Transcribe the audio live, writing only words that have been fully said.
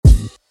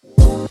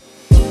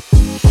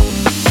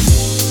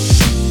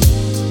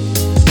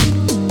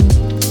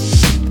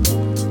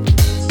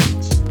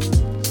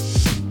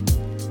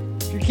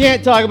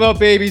can't talk about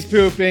babies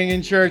pooping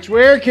in church,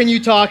 where can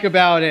you talk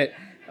about it?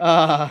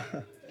 We're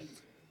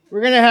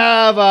going to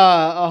have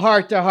a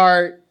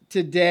heart-to-heart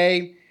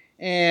today,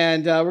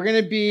 and we're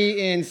going to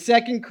be in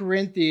 2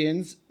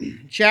 Corinthians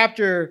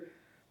chapter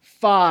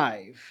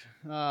 5.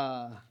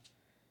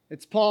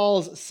 It's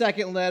Paul's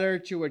second letter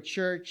to a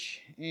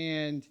church,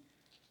 and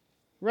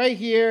right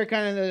here,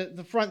 kind of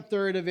the front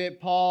third of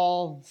it,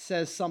 Paul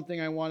says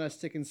something I want us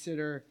to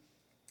consider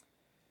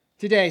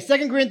today.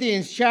 2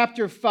 Corinthians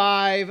chapter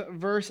 5,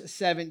 verse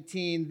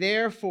 17.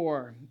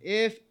 Therefore,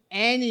 if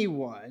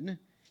anyone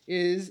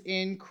is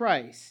in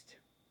Christ,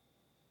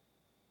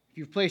 if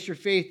you've placed your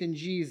faith in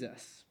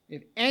Jesus,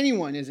 if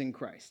anyone is in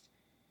Christ,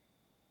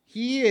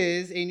 he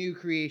is a new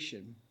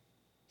creation,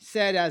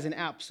 said as an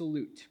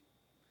absolute.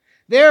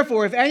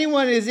 Therefore, if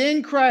anyone is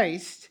in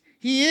Christ,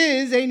 he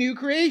is a new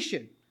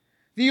creation.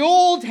 The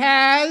old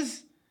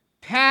has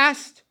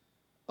passed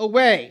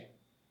away.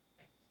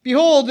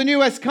 Behold, the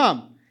new has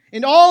come.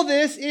 And all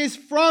this is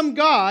from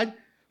God,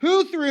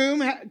 who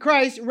through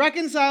Christ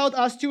reconciled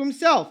us to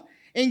himself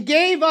and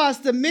gave us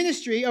the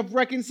ministry of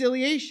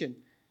reconciliation.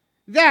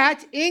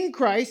 That in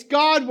Christ,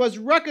 God was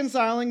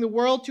reconciling the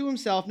world to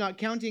himself, not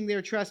counting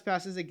their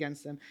trespasses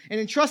against them, and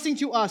entrusting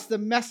to us the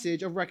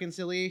message of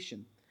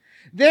reconciliation.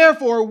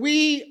 Therefore,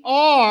 we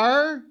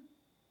are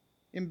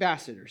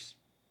ambassadors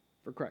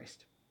for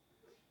Christ,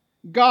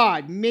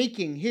 God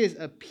making his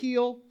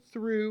appeal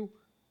through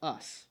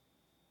us.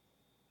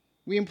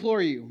 We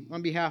implore you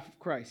on behalf of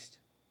Christ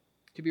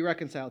to be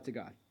reconciled to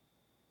God.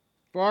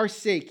 For our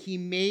sake, he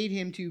made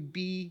him to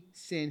be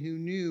sin who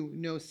knew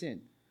no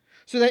sin,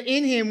 so that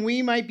in him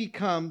we might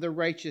become the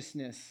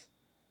righteousness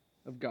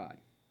of God.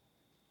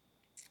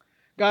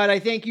 God, I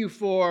thank you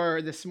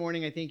for this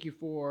morning. I thank you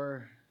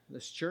for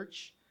this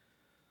church.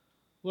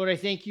 Lord, I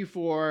thank you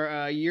for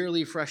a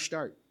yearly fresh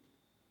start.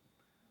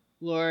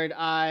 Lord,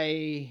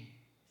 I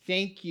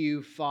thank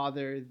you,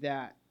 Father,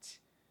 that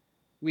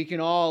we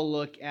can all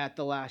look at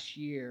the last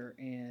year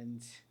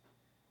and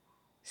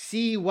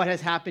see what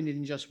has happened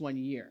in just 1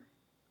 year.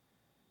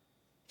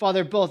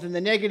 Father, both in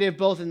the negative,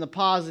 both in the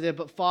positive,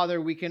 but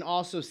Father, we can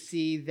also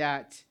see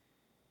that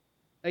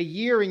a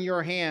year in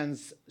your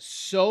hands,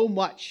 so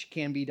much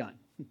can be done.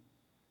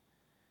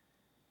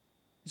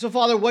 So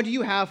Father, what do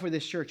you have for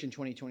this church in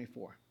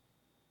 2024?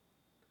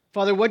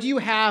 Father, what do you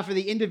have for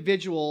the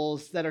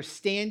individuals that are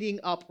standing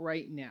up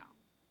right now?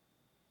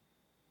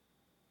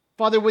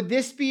 Father, would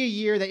this be a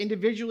year that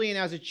individually and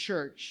as a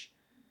church,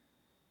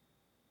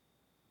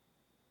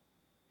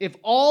 if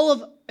all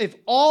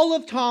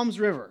of Tom's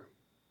River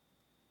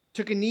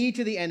took a knee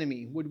to the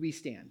enemy, would we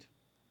stand?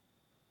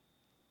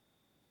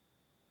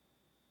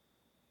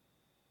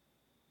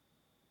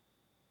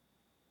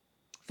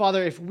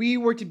 Father, if we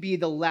were to be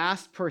the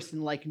last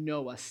person like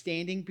Noah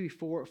standing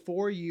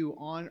for you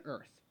on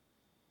earth,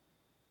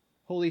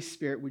 Holy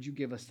Spirit, would you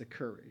give us the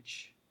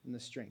courage and the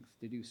strength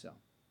to do so?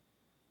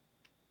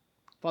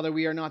 Father,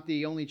 we are not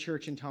the only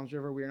church in Toms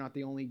River. We are not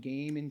the only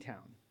game in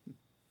town.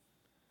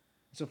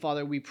 So,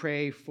 Father, we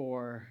pray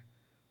for,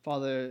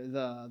 Father,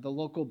 the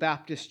local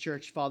Baptist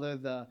church, Father,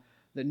 the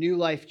New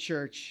Life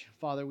Church.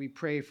 Father, we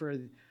pray for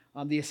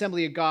the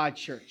Assembly of God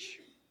Church.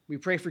 We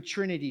pray for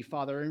Trinity,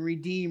 Father, and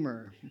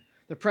Redeemer,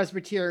 the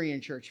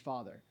Presbyterian Church,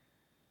 Father.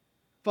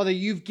 Father,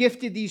 you've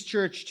gifted these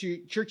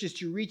churches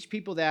to reach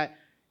people that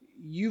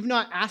you've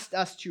not asked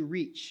us to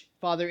reach.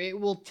 Father, it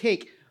will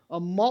take a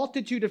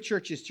multitude of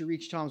churches to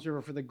reach Toms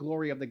River for the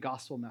glory of the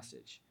gospel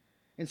message.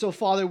 And so,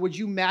 Father, would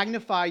you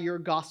magnify your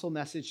gospel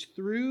message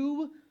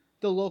through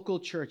the local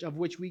church of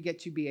which we get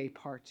to be a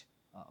part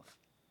of.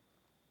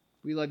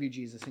 We love you,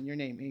 Jesus. In your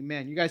name,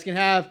 amen. You guys can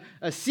have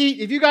a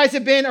seat. If you guys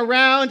have been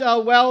around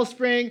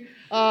Wellspring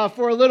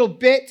for a little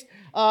bit,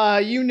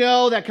 you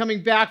know that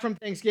coming back from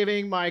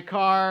Thanksgiving, my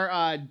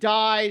car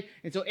died.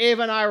 And so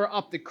Ava and I were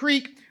up the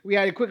creek. We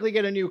had to quickly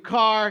get a new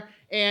car.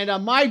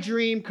 And my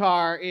dream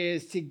car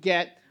is to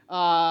get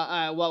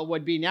what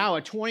would be now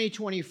a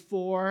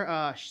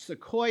 2024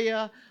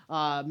 Sequoia,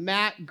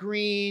 matte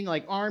green,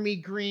 like army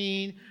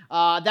green.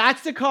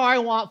 That's the car I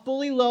want,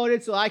 fully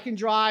loaded, so I can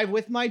drive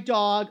with my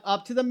dog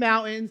up to the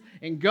mountains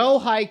and go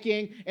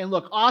hiking and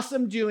look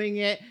awesome doing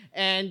it.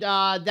 And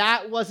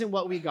that wasn't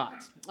what we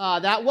got.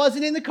 That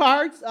wasn't in the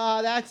cards.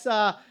 That's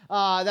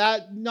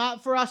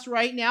not for us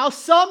right now.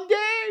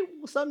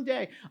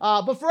 Someday.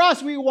 But for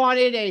us, we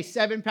wanted a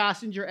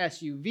 7-passenger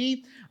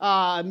SUV,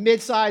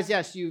 mid-size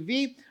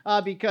SUV,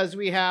 because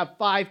we have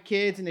 5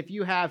 kids. And if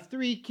you have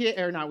 3 kids,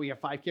 or not, we have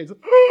 5 kids.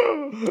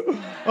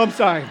 I'm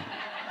sorry.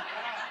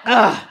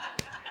 I'm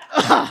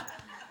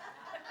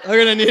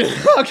gonna need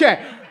it.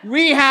 Okay,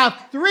 we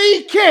have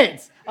 3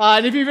 kids.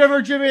 And if you've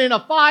ever driven in a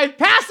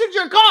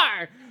 5-passenger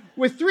car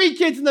with 3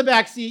 kids in the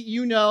back seat,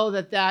 you know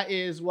that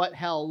is what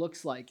hell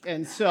looks like.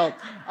 And so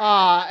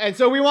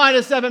we wanted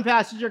a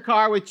 7-passenger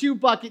car with 2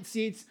 bucket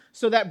seats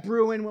so that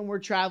Bruin, when we're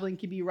traveling,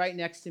 can be right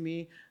next to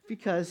me.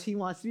 because he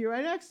wants to be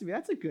right next to me.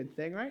 That's a good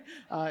thing, right?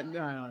 No, I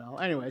don't know.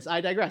 Anyways, I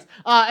digress.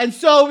 And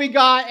so we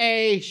got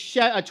a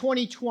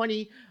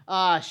 2020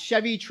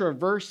 Chevy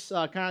Traverse,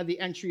 kind of the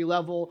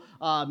entry-level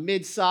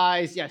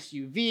mid-size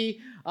SUV.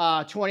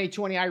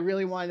 2020, I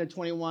really wanted a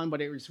 21,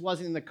 but it just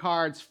wasn't in the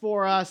cards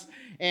for us.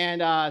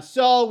 And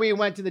so we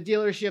went to the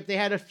dealership. They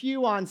had a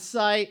few on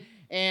site.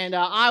 And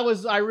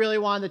I really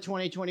wanted the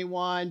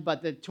 2021,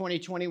 but the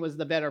 2020 was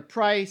the better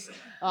price.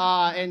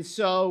 And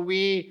so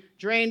we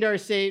drained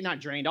not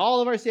drained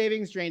all of our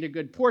savings, drained a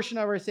good portion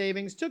of our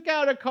savings, took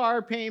out a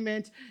car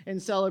payment,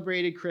 and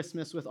celebrated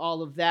Christmas with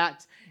all of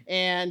that.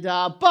 And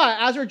but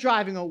as we're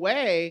driving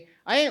away,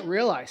 I didn't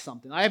realize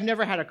something. I have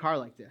never had a car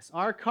like this.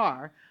 Our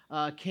car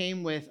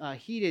came with a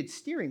heated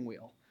steering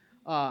wheel.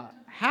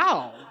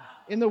 How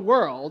in the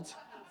world?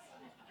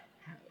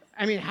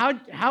 I mean,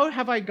 how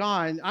have I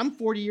gone? I'm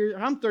 40 years,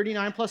 I'm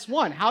 39 plus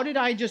 1. How did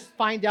I just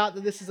find out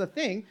that this is a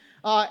thing?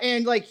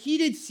 And like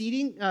heated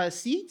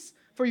seats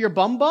for your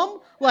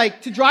bum,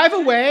 like to drive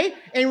away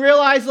and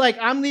realize like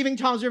I'm leaving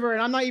Toms River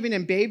and I'm not even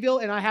in Bayville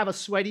and I have a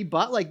sweaty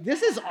butt. Like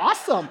this is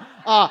awesome.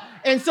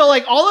 And so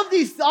like all of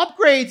these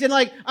upgrades and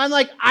like I'm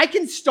like I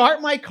can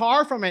start my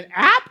car from an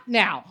app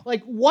now.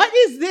 Like what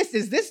is this?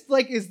 Is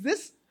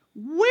this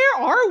where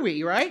are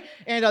we, right?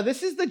 And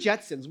this is the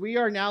Jetsons. We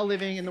are now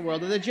living in the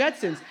world of the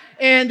Jetsons.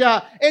 And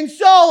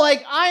so,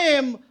 like, I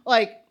am,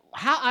 like,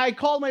 I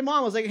called my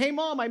mom. I was like, hey,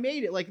 Mom, I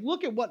made it. Like,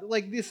 look at what,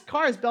 like, this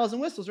car is bells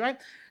and whistles, right?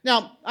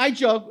 Now, I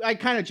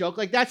kind of joke.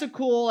 Like, that's a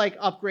cool, like,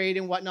 upgrade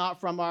and whatnot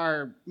from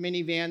our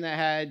minivan that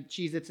had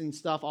Cheez-Its and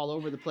stuff all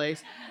over the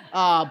place.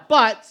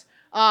 But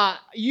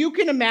you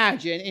can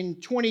imagine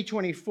in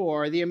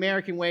 2024, the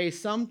American way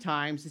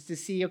sometimes is to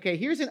see, okay,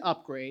 here's an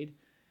upgrade.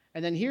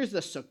 And then here's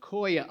the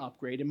Sequoia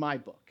upgrade in my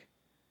book.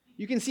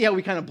 You can see how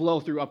we kind of blow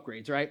through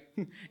upgrades, right?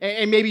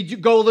 and maybe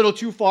go a little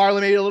too far,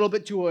 maybe a little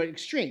bit too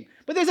extreme.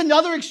 But there's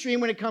another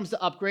extreme when it comes to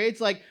upgrades.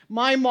 Like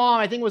my mom,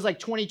 I think it was like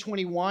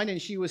 2021,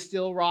 and she was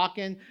still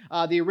rocking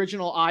the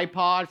original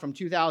iPod from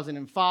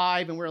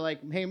 2005. And we're like,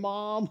 hey,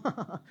 Mom,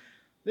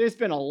 there's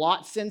been a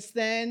lot since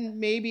then.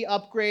 Maybe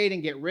upgrade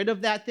and get rid of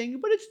that thing,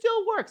 but it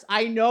still works.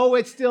 I know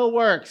it still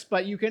works,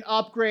 but you can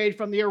upgrade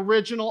from the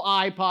original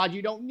iPod.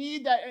 You don't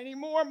need that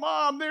anymore,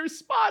 Mom.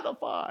 There's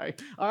Spotify,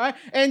 all right?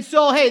 And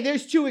so, hey,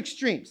 there's two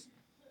extremes.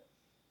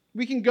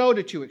 We can go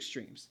to two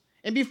extremes.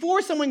 And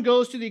before someone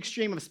goes to the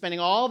extreme of spending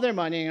all of their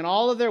money and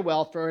all of their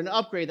wealth for an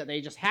upgrade that they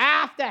just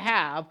have to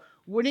have,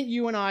 wouldn't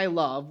you and I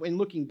love, in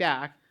looking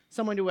back,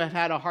 someone to have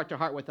had a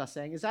heart-to-heart with us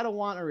saying, is that a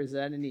want or is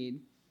that a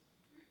need?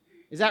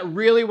 Is that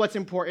really what's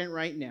important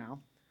right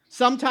now?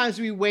 Sometimes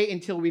we wait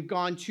until we've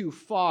gone too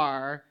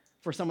far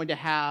for someone to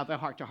have a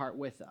heart-to-heart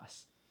with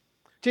us.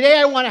 Today,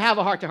 I want to have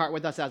a heart-to-heart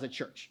with us as a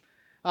church.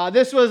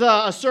 This was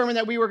a sermon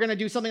that we were going to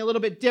do something a little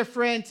bit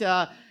different,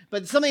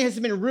 but something has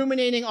been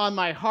ruminating on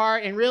my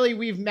heart, and really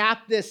we've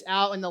mapped this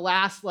out in the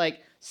last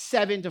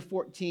 7 to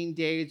 14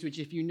 days, which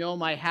if you know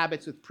my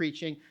habits with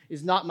preaching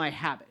is not my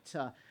habit.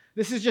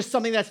 This is just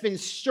something that's been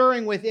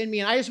stirring within me,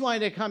 and I just wanted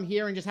to come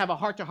here and just have a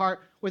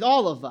heart-to-heart with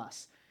all of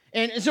us.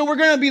 And so we're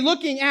going to be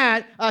looking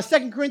at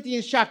 2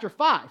 Corinthians chapter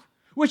 5,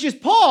 which is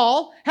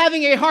Paul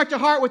having a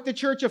heart-to-heart with the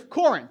church of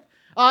Corinth.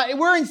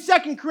 We're in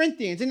 2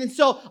 Corinthians, and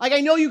so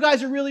I know you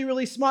guys are really,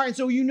 really smart, and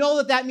so you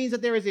know that means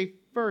that there is a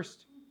 1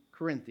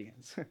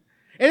 Corinthians.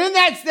 And then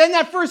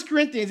that 1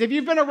 Corinthians, if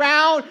you've been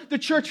around the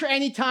church for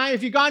any time,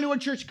 if you've gone to a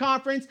church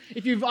conference,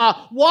 if you've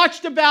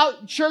watched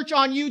about church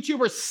on YouTube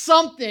or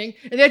something,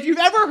 and if you've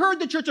ever heard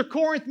the church of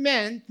Corinth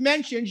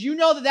mentioned, you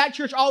know that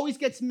church always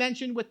gets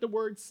mentioned with the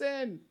word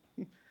sin.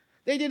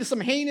 They did some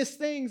heinous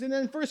things. And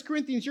then in 1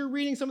 Corinthians, you're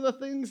reading some of the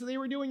things that they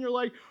were doing. You're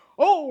like,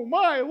 oh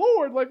my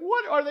Lord, what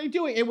are they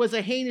doing? It was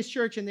a heinous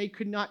church, and they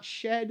could not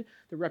shed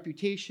the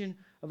reputation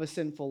of a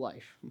sinful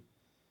life.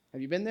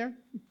 Have you been there?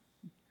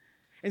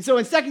 And so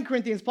in 2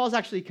 Corinthians, Paul's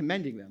actually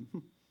commending them.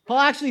 Paul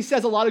actually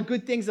says a lot of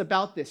good things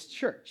about this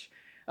church.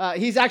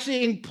 He's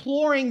actually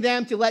imploring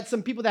them to let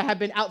some people that have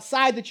been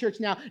outside the church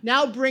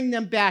now bring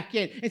them back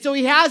in. And so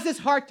he has this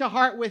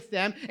heart-to-heart with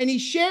them, and he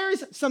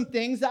shares some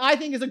things that I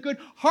think is a good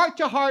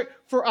heart-to-heart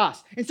for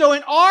us. And so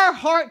in our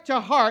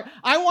heart-to-heart,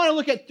 I want to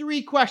look at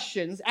 3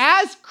 questions.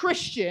 As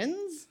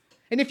Christians,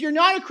 and if you're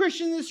not a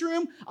Christian in this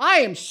room, I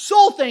am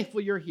so thankful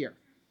you're here.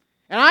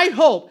 And I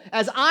hope,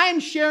 as I'm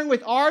sharing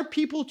with our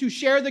people to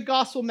share the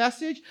gospel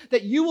message,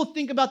 that you will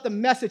think about the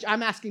message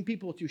I'm asking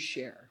people to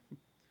share.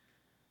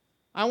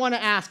 I want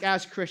to ask,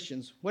 as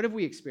Christians, what have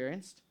we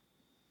experienced?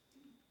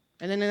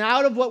 And then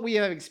out of what we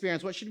have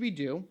experienced, what should we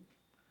do?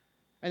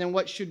 And then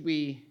what should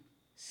we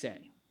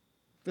say?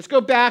 Let's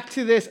go back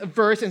to this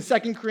verse in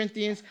 2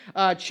 Corinthians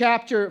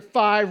chapter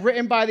 5,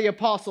 written by the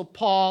Apostle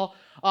Paul,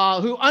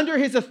 who under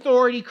his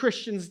authority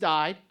Christians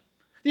died.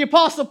 The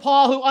Apostle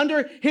Paul, who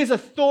under his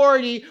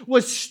authority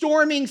was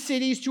storming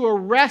cities to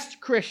arrest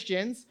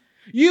Christians.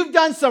 You've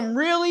done some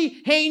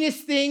really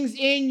heinous things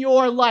in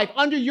your life.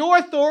 Under your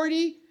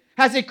authority,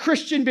 has a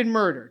Christian been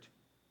murdered?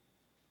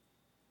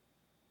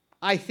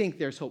 I think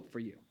there's hope for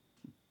you.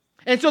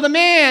 And so the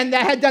man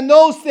that had done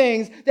those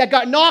things, that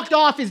got knocked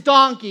off his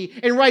donkey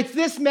and writes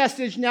this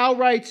message, now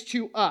writes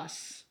to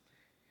us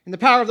in the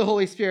power of the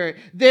Holy Spirit.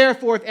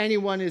 Therefore, if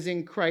anyone is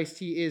in Christ,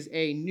 he is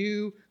a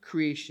new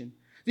creation.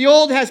 The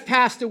old has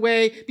passed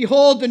away.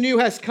 Behold, the new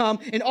has come.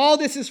 And all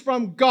this is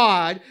from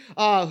God,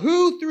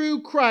 who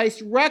through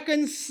Christ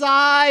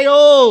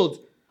reconciled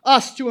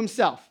us to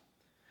himself.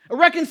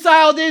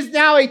 Reconciled is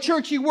now a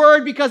churchy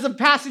word because of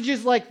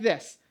passages like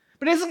this.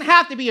 But it doesn't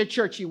have to be a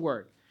churchy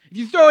word. If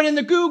you throw it in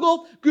the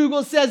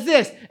Google says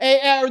this,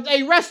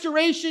 a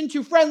restoration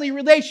to friendly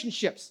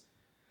relationships.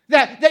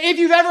 That if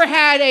you've ever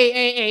had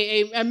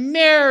a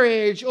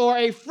marriage or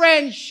a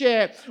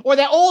friendship or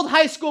that old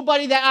high school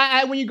buddy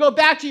that when you go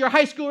back to your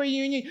high school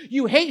reunion,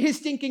 you hate his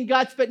stinking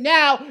guts, but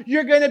now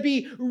you're going to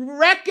be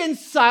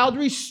reconciled,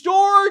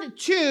 restored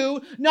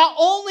to, not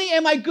only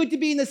am I good to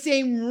be in the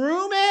same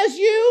room as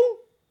you,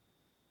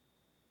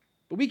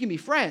 but we can be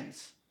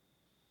friends.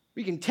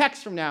 We can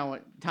text from now on,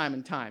 time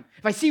and time.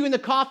 If I see you in the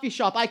coffee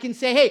shop, I can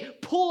say, hey,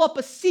 pull up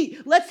a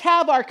seat. Let's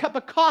have our cup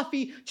of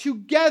coffee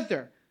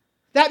together.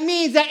 That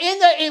means that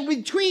in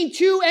between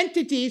two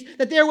entities,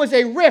 that there was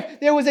a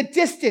rift, there was a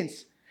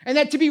distance. And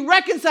that to be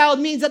reconciled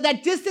means that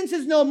that distance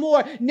is no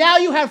more. Now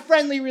you have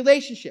friendly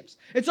relationships.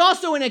 It's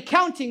also an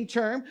accounting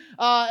term.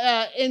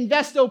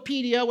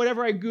 Investopedia,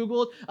 whatever I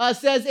Googled,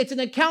 says it's an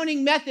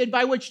accounting method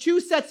by which two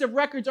sets of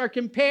records are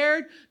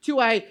compared to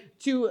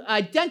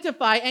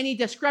identify any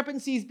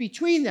discrepancies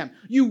between them.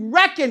 You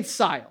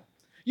reconcile.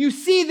 You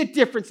see the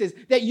differences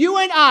that you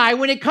and I,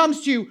 when it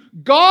comes to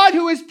God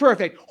who is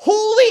perfect,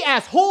 holy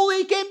as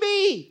holy can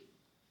be.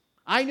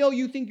 I know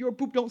you think your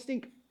poop don't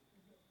stink.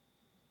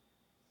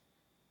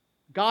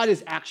 God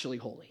is actually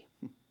holy.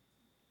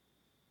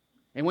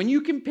 And when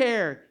you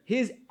compare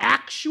his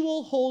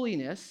actual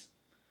holiness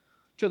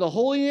to the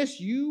holiness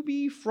you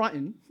be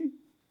frontin',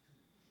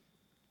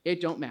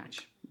 it don't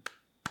match.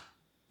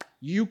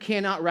 You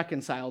cannot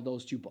reconcile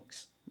those two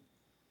books.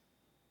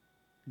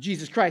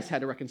 Jesus Christ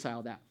had to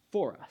reconcile that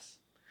for us.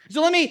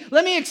 So let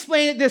me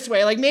explain it this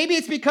way. Like maybe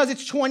it's because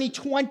it's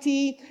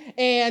 2020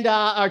 and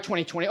or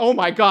 2020. Oh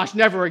my gosh,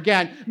 never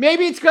again.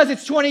 Maybe it's because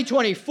it's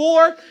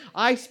 2024.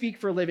 I speak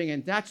for a living,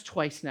 and that's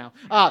twice now.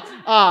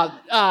 Whatever.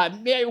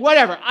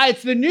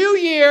 It's the new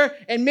year,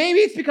 and maybe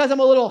it's because I'm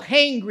a little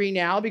hangry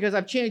now because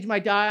I've changed my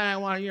diet. And I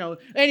want to,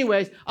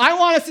 Anyways, I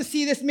want us to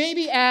see this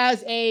maybe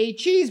as a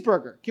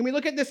cheeseburger. Can we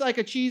look at this like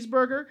a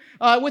cheeseburger?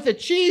 With a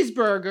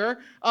cheeseburger,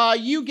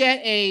 you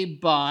get a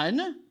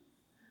bun.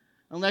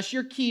 Unless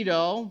you're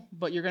keto,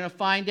 but you're going to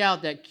find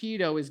out that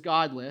keto is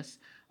godless.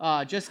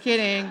 Just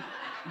kidding.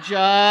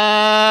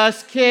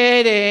 Just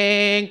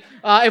kidding.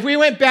 If we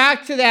went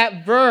back to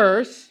that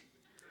verse,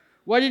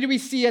 what did we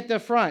see at the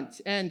front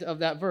end of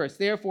that verse?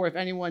 Therefore, if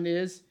anyone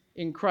is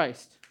in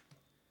Christ.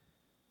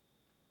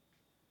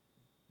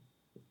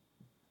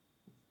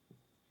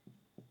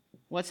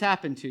 What's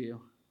happened to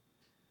you?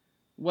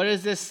 What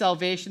is this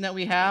salvation that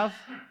we have?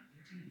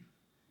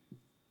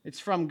 It's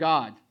from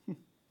God.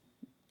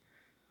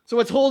 So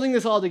what's holding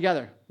this all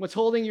together? What's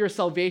holding your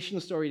salvation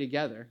story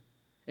together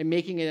and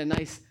making it a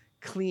nice,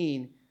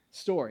 clean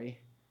story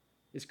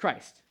is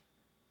Christ.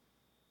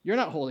 You're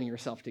not holding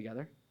yourself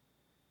together.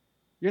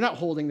 You're not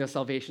holding the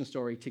salvation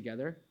story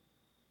together.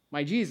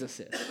 My Jesus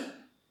is.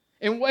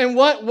 And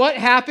what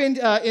happened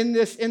in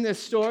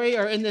this story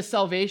or in this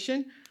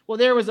salvation? Well,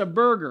 there was a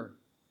burger.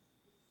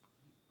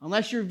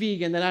 Unless you're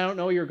vegan, then I don't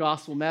know your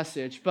gospel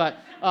message, but...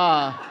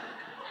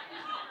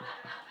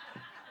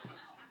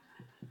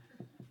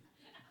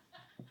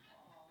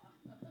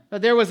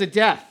 But there was a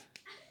death.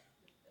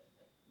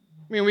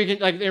 I mean, we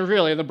can,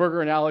 really, the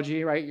burger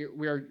analogy, right?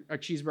 We are a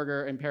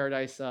cheeseburger in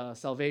paradise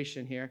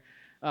salvation here.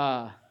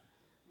 But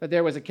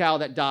there was a cow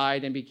that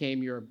died and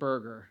became your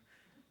burger.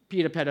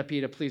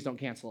 PETA, please don't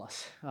cancel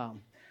us.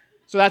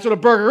 So that's what a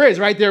burger is,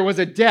 right? There was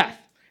a death.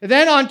 And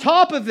then on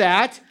top of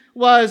that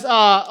was,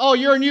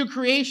 you're a new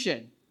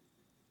creation.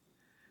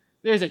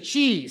 There's a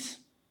cheese.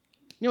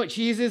 You know what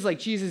cheese is? Like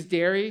cheese is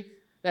dairy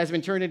that has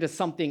been turned into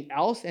something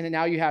else, and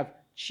now you have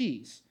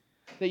cheese.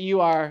 That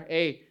you are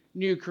a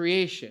new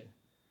creation.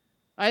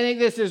 I think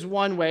this is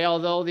one way,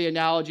 although the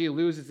analogy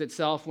loses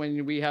itself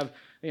when we have,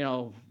 we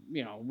don't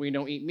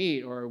eat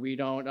meat or we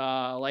don't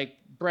like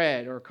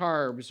bread or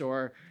carbs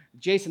or,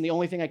 Jason, the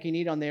only thing I can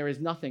eat on there is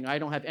nothing. I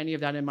don't have any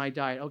of that in my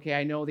diet. Okay,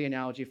 I know the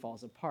analogy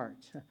falls apart.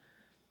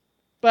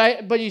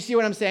 But you see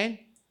what I'm saying?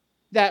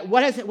 That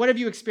what have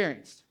you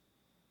experienced?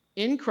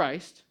 In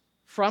Christ,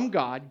 from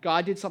God,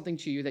 God did something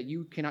to you that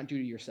you cannot do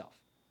to yourself.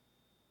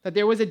 That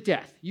there was a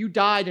death. You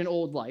died an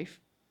old life.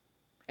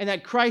 And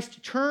that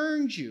Christ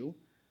turned you,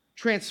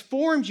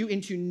 transformed you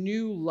into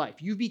new life.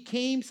 You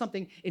became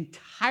something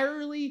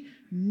entirely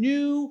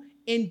new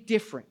and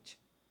different.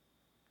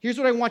 Here's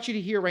what I want you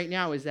to hear right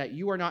now is that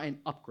you are not an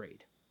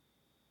upgrade.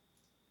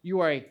 You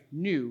are a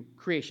new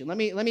creation. Let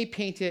me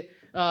paint it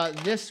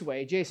this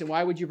way. Jason,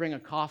 why would you bring a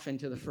coffin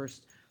to the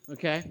first,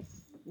 okay?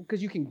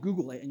 Because you can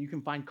Google it and you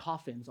can find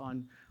coffins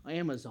on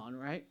Amazon,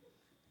 right?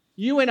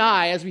 You and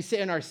I, as we sit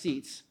in our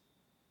seats,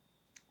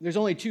 there's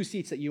only two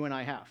seats that you and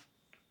I have.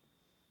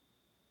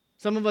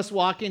 Some of us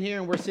walk in here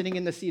and we're sitting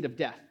in the seat of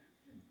death.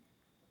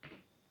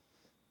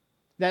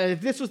 That if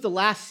this was the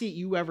last seat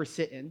you ever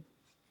sit in,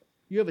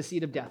 you have a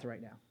seat of death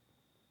right now.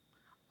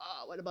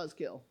 What a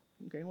buzzkill.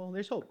 Okay, well,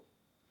 there's hope.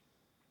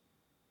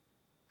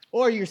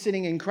 Or you're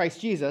sitting in Christ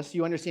Jesus,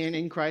 you understand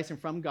in Christ and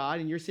from God,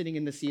 and you're sitting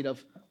in the seat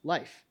of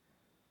life.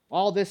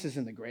 All this is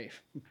in the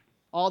grave.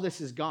 All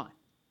this is gone.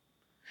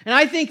 And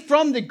I think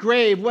from the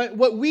grave,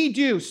 what we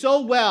do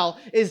so well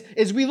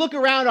is we look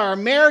around our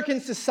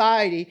American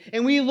society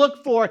and we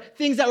look for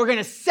things that are going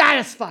to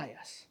satisfy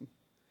us.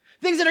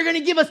 Things that are going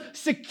to give us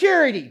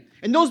security.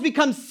 And those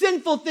become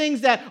sinful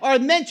things that are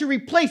meant to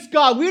replace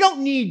God. We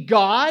don't need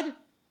God.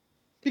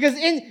 Because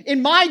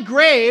in my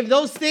grave,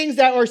 those things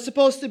that are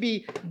supposed to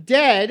be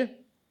dead,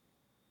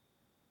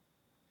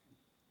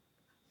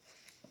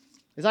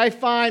 as I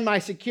find my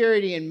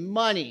security in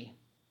money.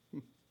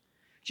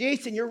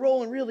 Jason, you're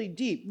rolling really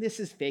deep. This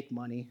is fake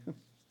money.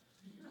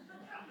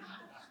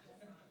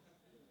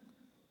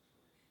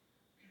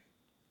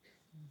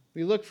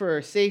 We look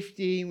for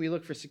safety, we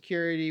look for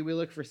security, we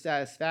look for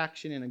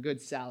satisfaction and a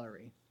good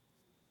salary.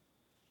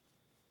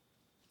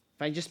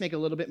 If I just make a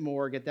little bit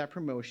more, get that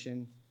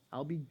promotion,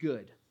 I'll be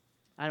good.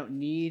 I don't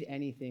need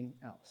anything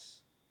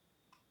else.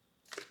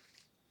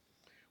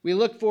 We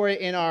look for it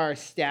in our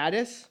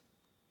status,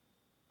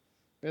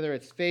 whether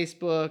it's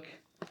Facebook,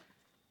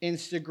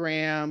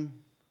 Instagram,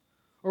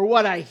 or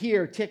what I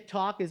hear,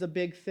 TikTok is a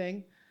big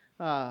thing.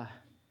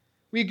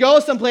 We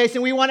go someplace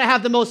and we want to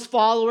have the most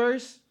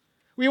followers.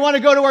 We want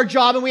to go to our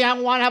job and we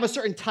want to have a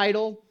certain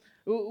title.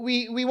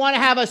 We want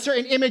to have a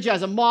certain image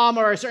as a mom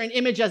or a certain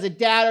image as a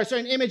dad or a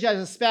certain image as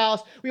a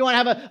spouse. We want to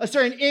have a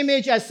certain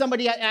image as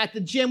somebody at the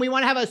gym. We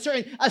want to have a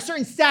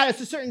certain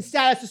status.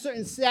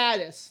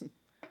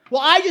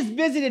 Well, I just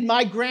visited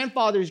my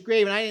grandfather's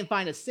grave and I didn't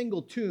find a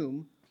single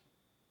tomb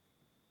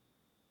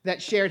that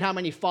shared how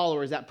many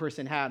followers that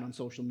person had on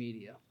social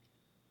media.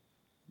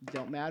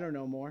 Don't matter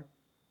no more.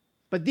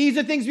 But these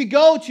are things we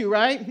go to,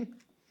 right?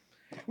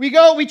 We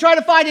try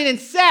to find it in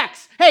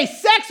sex. Hey,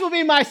 sex will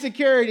be my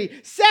security.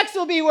 Sex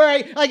will be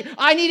where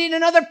I needed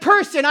another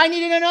person. I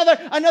needed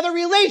another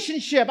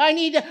relationship. I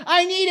need it.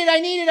 I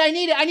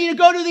need to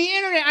go to the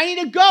internet. I need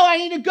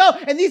to go.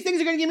 And these things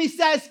are going to give me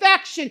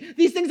satisfaction.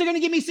 These things are going to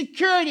give me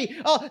security.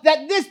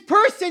 That this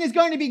person is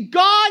going to be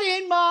God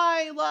in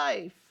my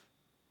life.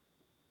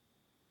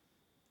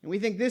 And we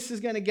think this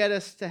is going to get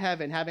us to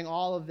heaven. Having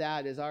all of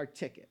that is our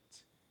ticket.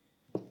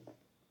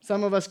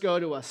 Some of us go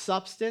to a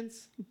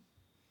substance.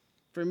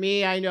 For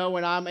me, I know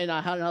when I'm in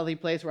a unhealthy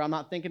place where I'm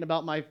not thinking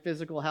about my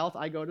physical health,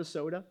 I go to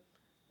soda.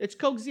 It's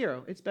Coke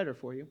Zero. It's better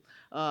for you.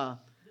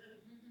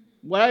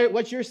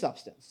 What's your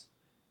substance?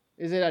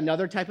 Is it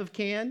another type of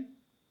can?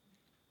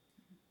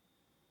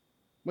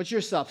 What's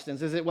your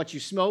substance? Is it what you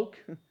smoke?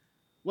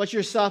 What's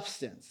your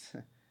substance?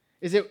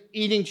 Is it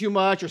eating too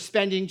much or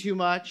spending too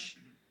much?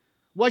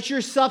 What's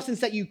your substance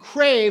that you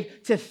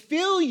crave to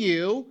fill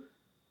you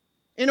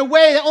in a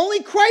way that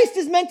only Christ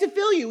is meant to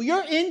fill you?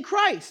 You're in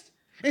Christ.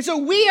 And so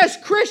we as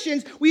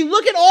Christians, we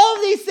look at all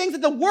of these things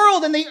that the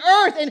world and the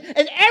earth and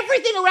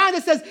everything around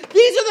us says,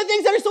 these are the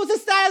things that are supposed to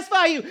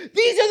satisfy you.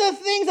 These are the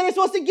things that are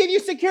supposed to give you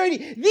security.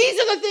 These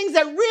are the things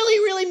that really,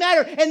 really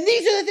matter. And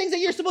these are the things that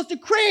you're supposed to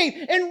crave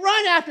and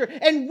run after.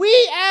 And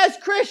we as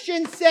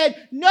Christians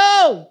said,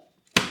 no,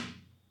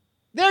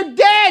 they're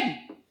dead.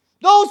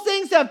 Those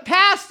things have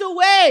passed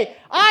away.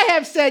 I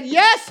have said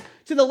yes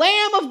to the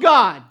Lamb of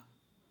God.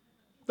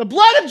 The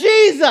blood of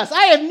Jesus.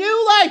 I have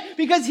new life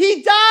because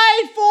he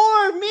died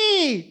for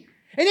me.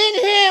 And in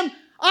him,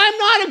 I'm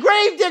not a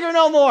grave digger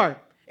no more.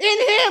 In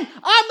him,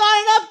 I'm not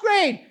an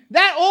upgrade.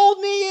 That old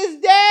me is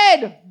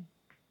dead.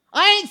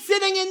 I ain't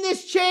sitting in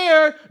this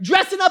chair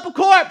dressing up a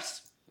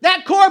corpse.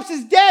 That corpse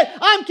is dead.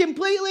 I'm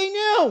completely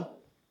new.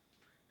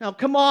 Now,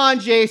 come on,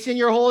 Jason.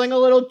 You're holding a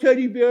little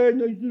teddy bear,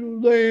 nice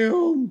little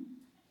lamb.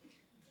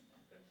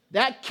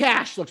 That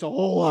cash looks a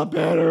whole lot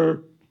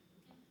better.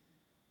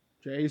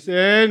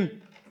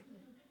 Jason,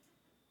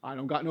 I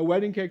don't got no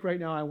wedding cake right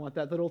now. I want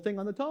that little thing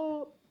on the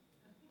top.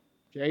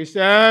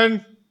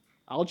 Jason,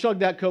 I'll chug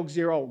that Coke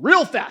Zero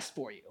real fast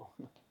for you.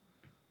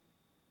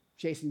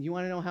 Jason, you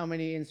want to know how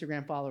many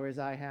Instagram followers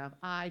I have?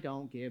 I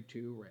don't give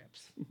two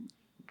rips.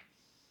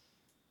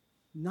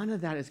 None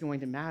of that is going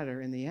to matter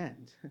in the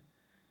end.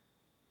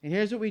 And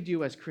here's what we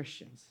do as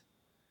Christians.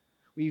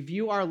 We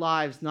view our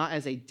lives not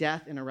as a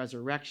death and a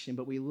resurrection,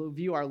 but we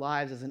view our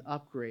lives as an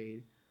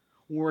upgrade.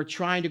 We're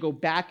trying to go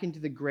back into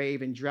the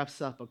grave and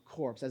dress up a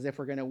corpse as if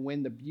we're going to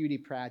win the beauty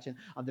pageant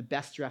of the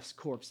best dressed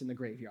corpse in the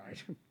graveyard.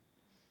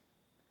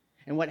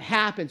 And what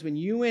happens when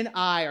you and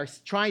I are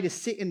trying to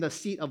sit in the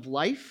seat of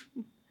life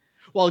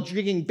while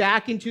drinking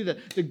back into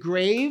the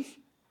grave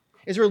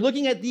is we're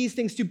looking at these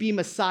things to be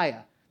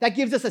Messiah. That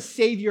gives us a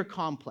savior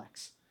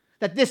complex.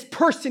 That this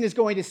person is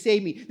going to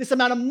save me. This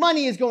amount of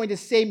money is going to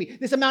save me.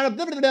 This amount of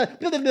blah, blah, blah,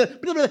 blah, blah,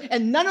 blah, blah.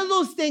 And none of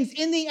those things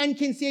in the end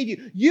can save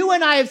you. You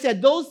and I have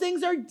said those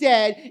things are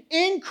dead.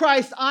 In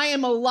Christ, I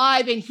am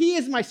alive, and he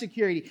is my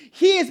security.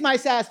 He is my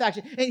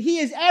satisfaction, and he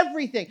is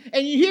everything.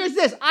 And here's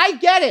this. I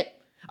get it.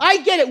 I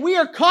get it. We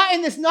are caught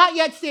in this not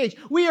yet stage.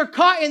 We are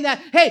caught in that,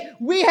 hey,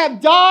 we have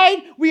died.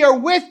 We are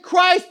with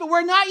Christ, but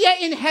we're not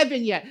yet in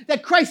heaven yet.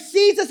 That Christ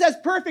sees us as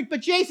perfect.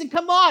 But Jason,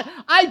 come on.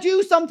 I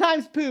do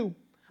sometimes poo.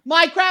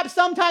 My crap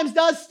sometimes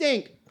does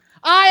stink.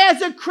 I,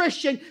 as a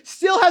Christian,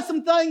 still have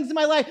some things in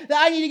my life that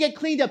I need to get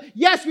cleaned up.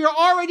 Yes, we are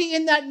already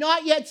in that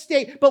not yet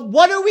state, but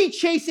what are we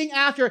chasing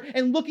after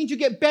and looking to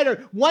get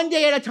better one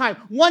day at a time,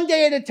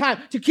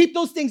 to keep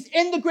those things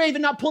in the grave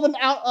and not pull them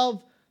out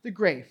of the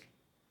grave?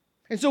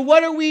 And so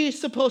what are we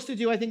supposed to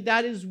do? I think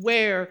that is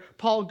where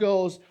Paul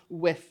goes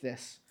with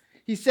this.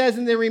 He says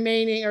in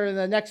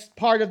the next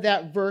part of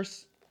that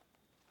verse,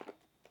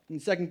 in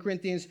 2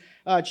 Corinthians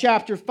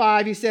chapter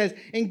 5, he says,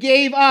 and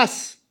gave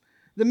us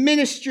the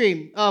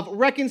ministry of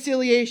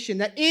reconciliation,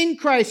 that in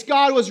Christ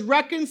God was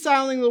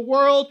reconciling the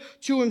world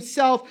to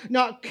himself,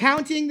 not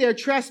counting their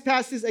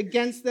trespasses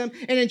against them,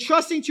 and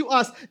entrusting to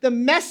us the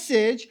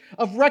message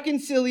of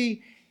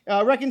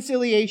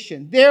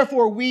reconciliation.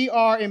 Therefore, we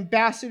are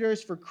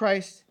ambassadors for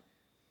Christ,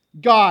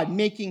 God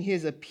making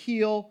his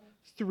appeal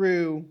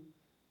through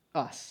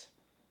us.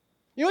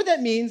 You know what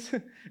that means?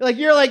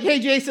 You're like,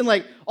 hey, Jason,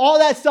 all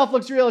that stuff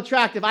looks real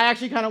attractive. I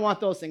actually kind of want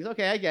those things.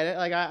 Okay, I get it.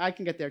 I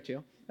can get there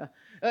too.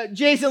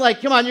 Jason,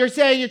 come on, you're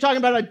talking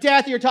about a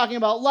death, you're talking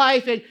about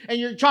life, and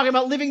you're talking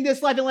about living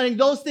this life and letting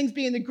those things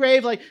be in the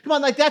grave. Come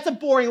on, that's a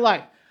boring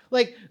life.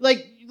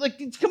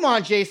 Come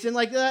on, Jason.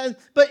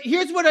 But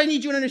here's what I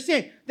need you to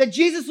understand, that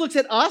Jesus looks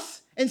at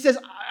us and says,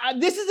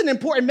 this is an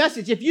important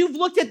message. If you've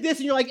looked at this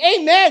and you're like,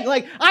 amen,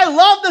 I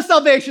love the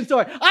salvation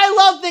story. I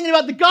love thinking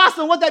about the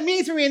gospel and what that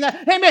means for me, and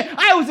that, hey, man,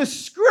 I was a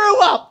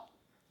screw up,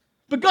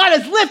 but God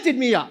has lifted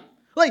me up.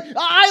 I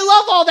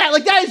love all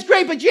that. That is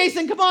great, but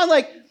Jason, come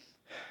on,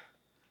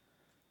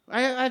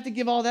 I have to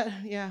give all that,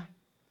 yeah.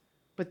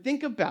 But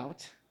think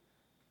about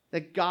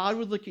that God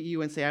would look at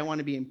you and say, I want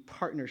to be in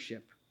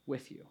partnership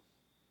with you.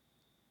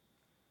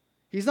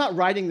 He's not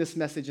writing this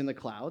message in the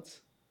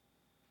clouds.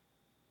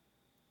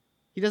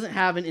 He doesn't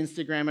have an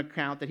Instagram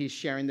account that he's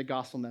sharing the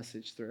gospel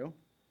message through.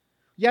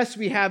 Yes,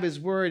 we have his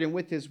word, and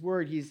with his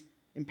word, he's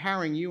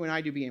empowering you and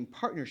I to be in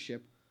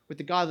partnership with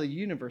the God of the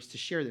universe to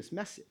share this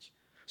message.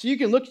 So you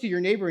can look to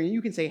your neighbor and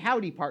you can say,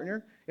 howdy,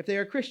 partner, if they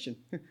are a Christian.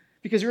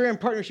 Because you're in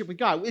partnership with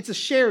God. It's a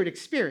shared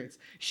experience.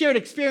 Shared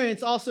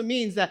experience also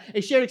means that a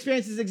shared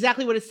experience is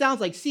exactly what it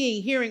sounds like,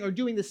 seeing, hearing, or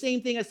doing the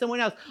same thing as someone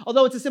else.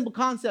 Although it's a simple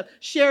concept,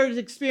 shared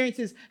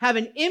experiences have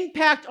an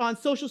impact on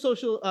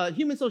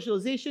human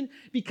socialization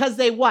because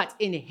they what?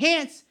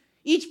 Enhance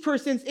each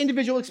person's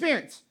individual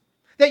experience.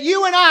 That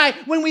you and I,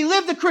 when we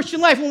live the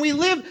Christian life, when we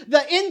live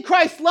the in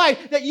Christ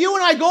life, that you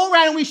and I go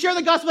around and we share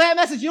the gospel of that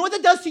message. You know what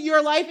that does to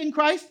your life in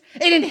Christ?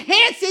 It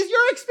enhances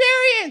your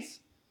experience.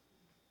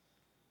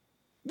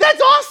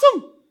 That's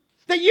awesome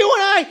that you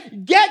and I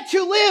get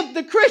to live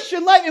the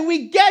Christian life and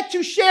we get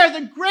to share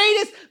the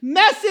greatest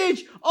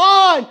message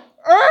on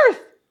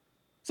earth.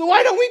 So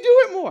why don't we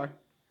do it more?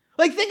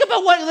 Think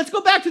about let's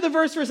go back to the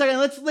verse for a second.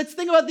 Let's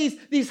think about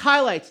these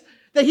highlights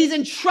that he's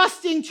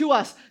entrusting to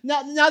us.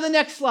 Now the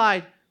next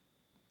slide.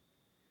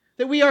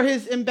 That we are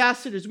his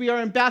ambassadors. We are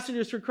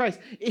ambassadors for Christ.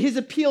 His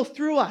appeal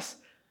through us.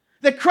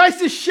 That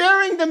Christ is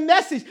sharing the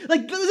message.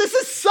 This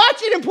is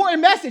such an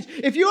important message.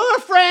 If you have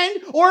a friend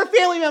or a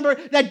family member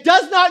that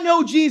does not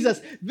know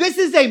Jesus, this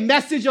is a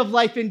message of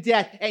life and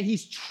death, and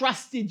he's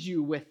trusted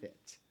you with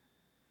it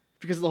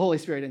because of the Holy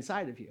Spirit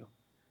inside of you.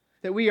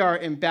 That we are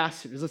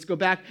ambassadors. Let's go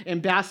back.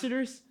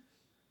 Ambassadors,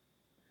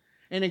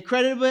 an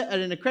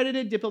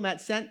accredited diplomat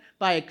sent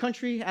by a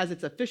country as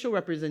its official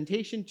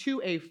representation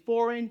to a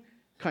foreign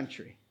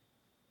country.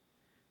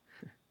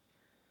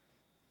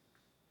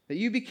 That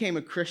you became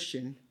a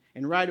Christian,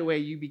 and right away,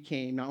 you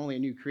became not only a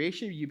new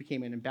creation, you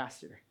became an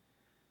ambassador.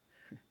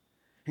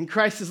 And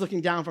Christ is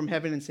looking down from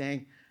heaven and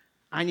saying,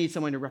 I need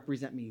someone to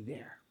represent me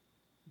there.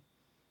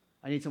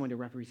 I need someone to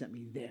represent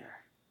me there.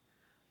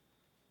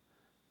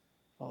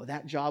 Oh,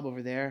 that job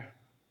over there,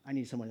 I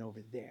need someone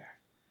over there.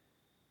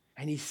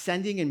 And he's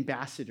sending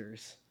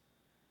ambassadors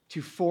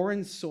to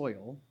foreign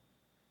soil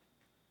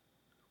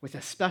with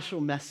a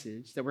special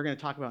message that we're going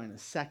to talk about in a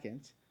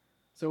second.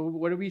 So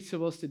what are we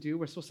supposed to do?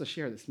 We're supposed to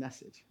share this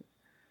message.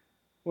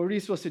 What are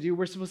we supposed to do?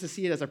 We're supposed to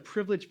see it as a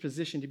privileged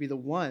position to be the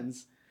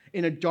ones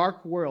in a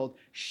dark world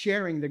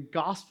sharing the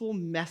gospel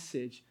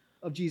message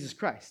of Jesus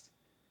Christ.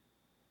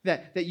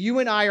 That you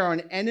and I are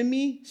on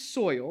enemy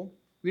soil.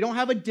 We don't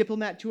have a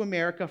diplomat to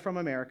America from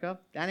America.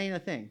 That ain't a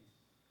thing.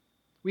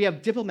 We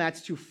have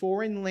diplomats to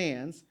foreign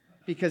lands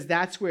because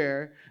that's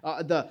where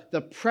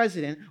the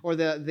president or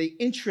the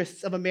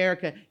interests of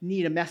America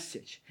need a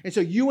message. And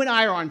so you and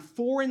I are on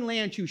foreign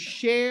land to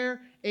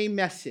share a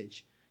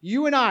message.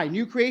 You and I,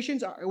 new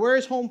creations, where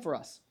is home for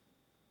us?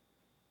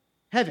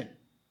 Heaven.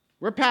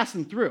 We're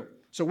passing through.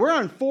 So we're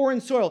on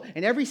foreign soil,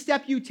 and every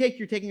step you take,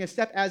 you're taking a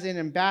step as an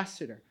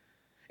ambassador.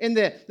 Have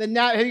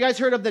you guys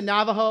heard of the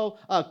Navajo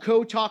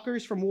code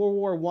talkers from World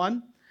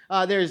War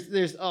I?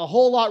 There's a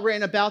whole lot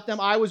written about them.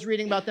 I was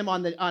reading about them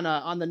on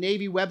the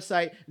Navy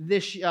website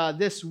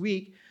this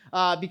week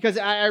because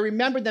I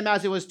remembered them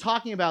as it was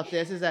talking about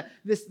this.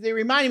 They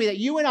reminded me that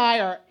you and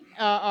I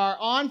are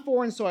on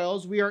foreign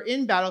soils. We are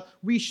in battle.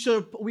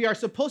 We are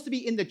supposed to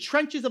be in the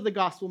trenches of the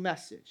gospel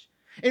message.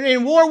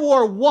 In World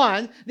War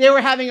I, they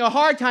were having a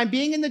hard time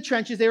being in the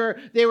trenches. They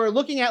were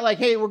looking at like,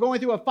 hey, we're going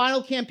through a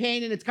final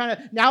campaign, and it's kind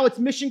of now it's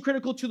mission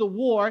critical to the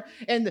war.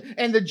 And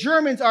the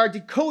Germans are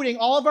decoding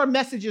all of our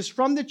messages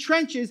from the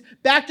trenches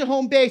back to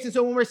home base. And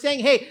so when we're saying,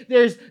 hey,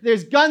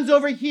 there's guns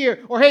over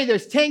here, or hey,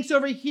 there's tanks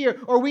over here,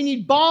 or we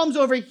need bombs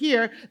over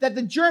here, that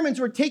the Germans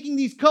were taking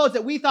these codes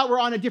that we thought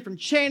were on a different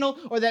channel,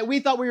 or that we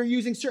thought we were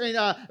using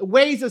certain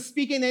ways of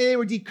speaking, and they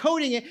were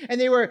decoding it, and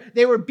they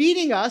were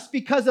beating us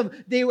because of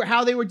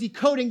how they were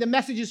decoding the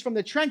messages from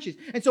the trenches.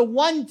 And so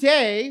one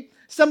day,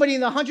 somebody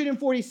in the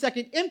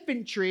 142nd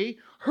Infantry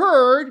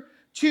heard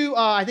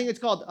I think it's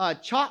called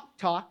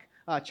Choctaw.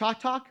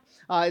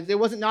 It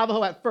wasn't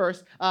Navajo at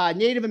first,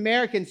 Native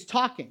Americans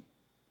talking.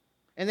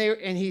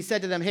 And he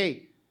said to them,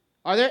 hey,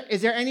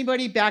 is there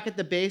anybody back at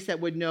the base that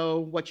would know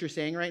what you're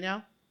saying right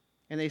now?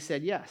 And they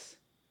said, yes.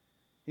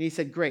 And he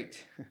said,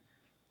 great.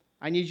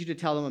 I need you to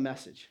tell them a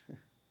message.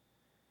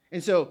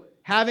 And so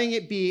having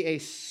it be a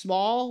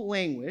small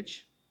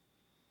language,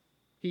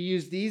 he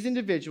used these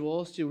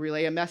individuals to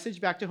relay a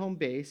message back to home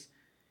base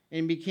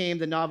and became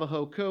the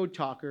Navajo code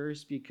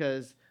talkers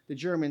because the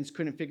Germans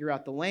couldn't figure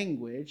out the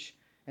language.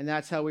 And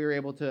that's how we were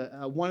able to,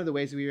 one of the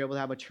ways we were able to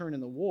have a turn in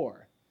the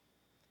war.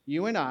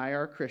 You and I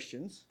are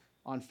Christians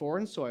on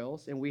foreign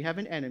soils, and we have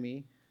an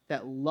enemy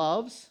that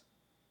loves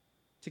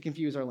to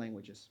confuse our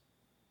languages.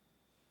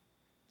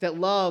 That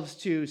loves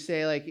to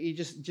say, like, you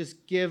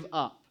just give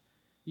up.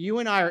 You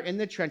and I are in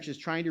the trenches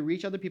trying to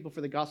reach other people for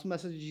the gospel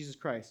message of Jesus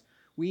Christ.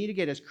 We need to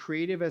get as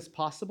creative as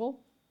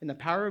possible in the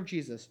power of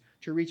Jesus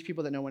to reach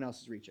people that no one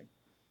else is reaching.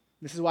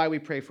 This is why we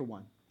pray for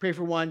one. Pray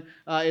for one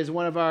is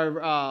one of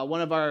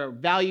our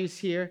values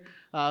here.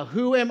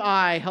 Who am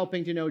I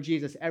helping to know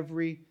Jesus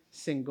every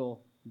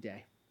single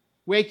day?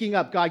 Waking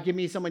up, God, give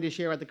me someone to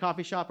share at the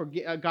coffee shop, or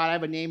God, I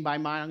have a name by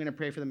mine. I'm going to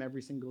pray for them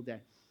every single day.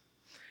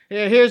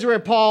 Here's where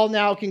Paul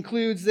now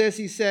concludes this.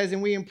 He says,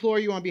 and we implore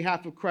you on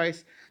behalf of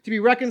Christ to be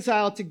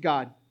reconciled to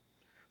God.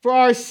 For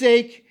our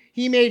sake,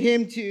 he made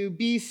him to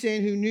be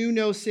sin who knew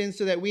no sin,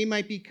 so that we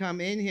might become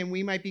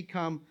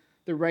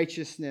the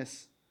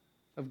righteousness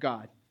of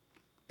God.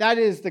 That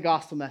is the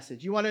gospel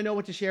message. You want to know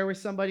what to share with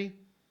somebody?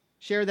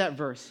 Share that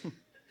verse.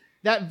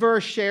 That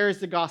verse shares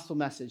the gospel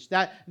message.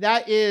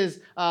 That is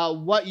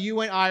what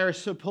you and I are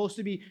supposed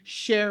to be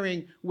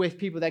sharing with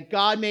people, that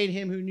God made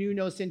him who knew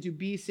no sin to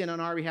be sin on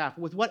our behalf.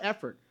 With what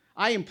effort?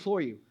 I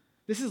implore you.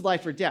 This is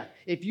life or death.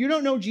 If you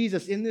don't know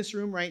Jesus in this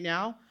room right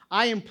now,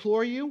 I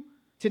implore you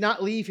to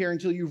not leave here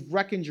until you've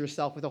reckoned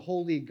yourself with a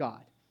holy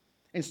God.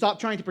 And stop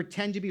trying to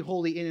pretend to be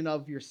holy in and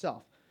of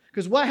yourself.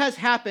 Because what has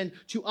happened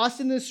to us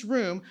in this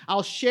room,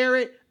 I'll share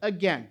it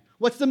again.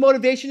 What's the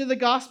motivation of the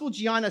gospel?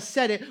 Gianna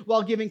said it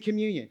while giving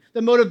communion.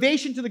 The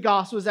motivation to the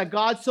gospel is that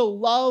God so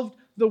loved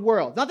the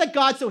world. Not that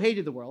God so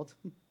hated the world.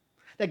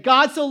 That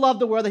God so loved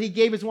the world that he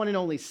gave his one and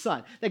only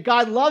son. That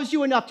God loves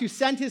you enough to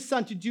send his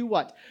son to do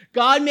what?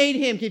 God made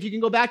him, if you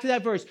can go back to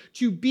that verse,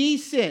 to be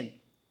sin,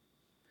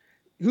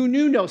 who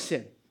knew no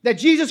sin. That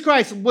Jesus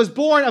Christ was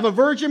born of a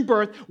virgin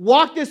birth,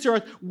 walked this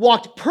earth,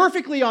 walked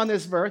perfectly on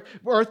this earth,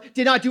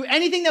 did not do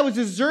anything that was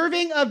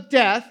deserving of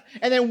death,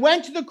 and then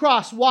went to the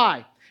cross.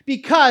 Why?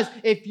 Because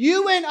if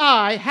you and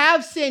I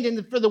have sinned,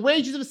 and for the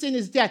wages of sin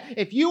is death,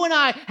 if you and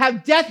I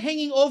have death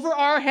hanging over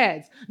our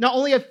heads, not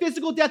only a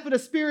physical death, but a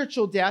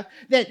spiritual death,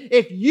 then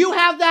if you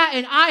have that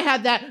and I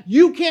have that,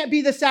 you can't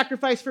be the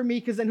sacrifice for me,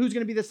 because then who's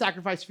going to be the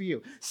sacrifice for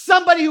you?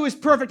 Somebody who is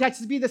perfect has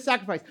to be the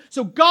sacrifice.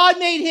 So God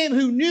made him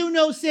who knew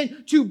no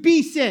sin to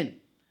be sin.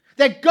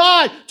 That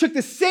God took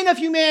the sin of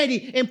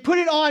humanity and put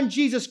it on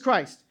Jesus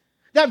Christ.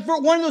 That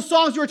one of those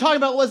songs we were talking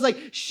about was like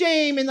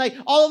shame and like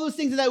all of those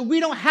things that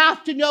we don't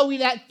have to know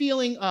that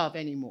feeling of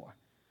anymore.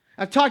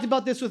 I've talked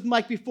about this with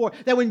Mike before,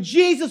 that when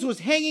Jesus was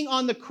hanging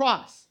on the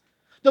cross,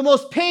 the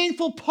most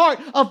painful part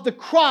of the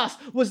cross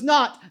was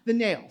not the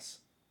nails.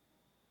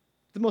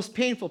 The most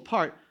painful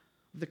part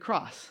of the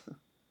cross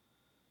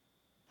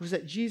was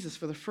that Jesus,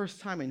 for the first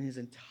time in his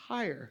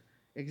entire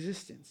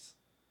existence,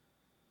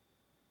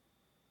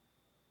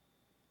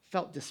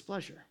 felt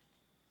displeasure.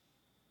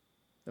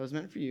 That was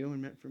meant for you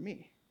and meant for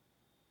me.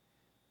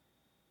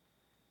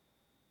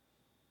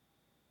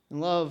 And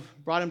love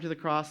brought him to the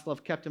cross.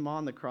 Love kept him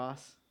on the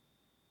cross.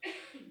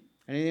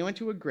 And then he went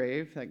to a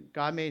grave that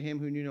God made him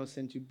who knew no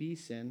sin to be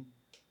sin,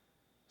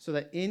 so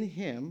that in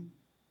him,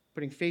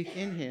 putting faith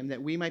in him,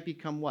 that we might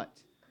become what?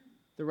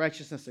 The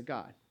righteousness of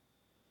God.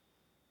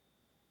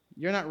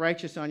 You're not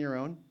righteous on your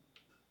own.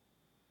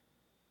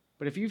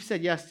 But if you've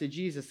said yes to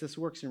Jesus, this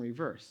works in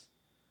reverse.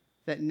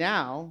 That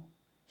now,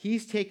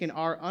 he's taken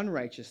our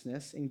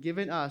unrighteousness and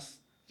given us,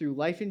 through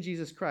life in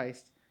Jesus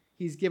Christ,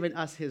 he's given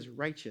us his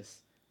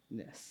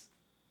righteousness.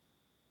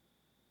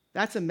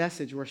 That's a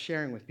message we're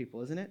sharing with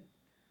people, isn't it?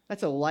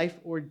 That's a life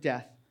or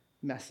death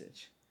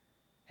message.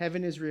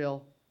 Heaven is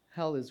real,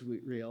 hell is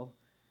real,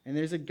 and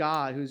there's a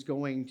God who's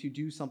going to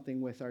do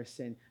something with our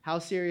sin. How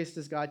serious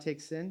does God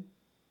take sin?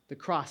 The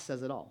cross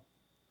says it all.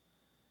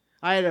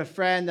 I had a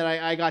friend that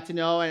I got to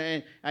know,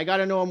 and I got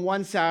to know him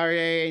one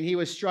Saturday, and he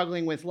was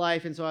struggling with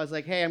life. And so I was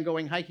like, hey, I'm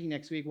going hiking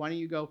next week. Why don't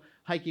you go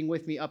hiking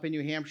with me up in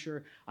New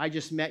Hampshire? I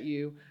just met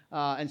you.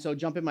 And so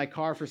jump in my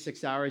car for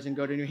 6 hours and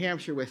go to New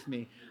Hampshire with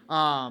me.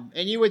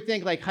 And you would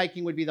think like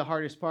hiking would be the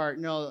hardest part,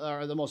 no,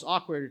 or the most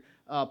awkward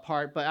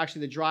part. But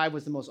actually the drive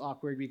was the most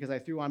awkward because I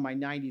threw on my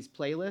 90s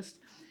playlist.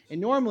 And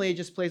normally it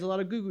just plays a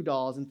lot of Goo Goo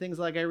Dolls and things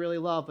like I really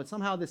love, but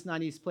somehow this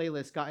 90s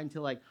playlist got into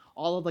like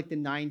all of like the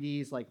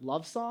 90s like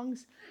love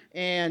songs.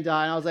 And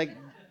I was like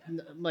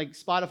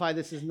Spotify,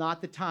 this is not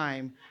the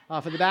time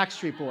for the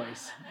Backstreet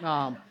Boys.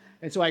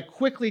 And so I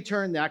quickly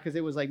turned that because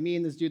it was like me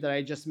and this dude that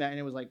I just met, and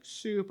it was like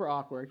super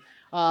awkward.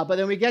 But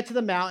then we get to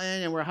the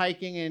mountain and we're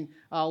hiking, and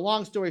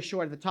long story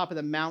short, at the top of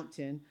the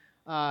mountain,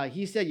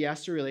 he said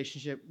yes to a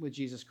relationship with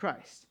Jesus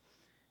Christ.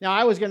 Now,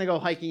 I was going to go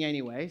hiking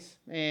anyways,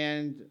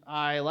 and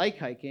I like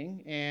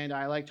hiking, and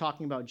I like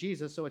talking about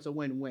Jesus, so it's a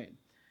win-win.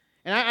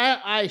 And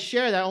I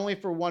share that only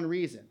for one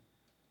reason.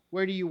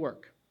 Where do you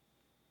work?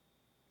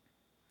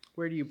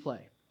 Where do you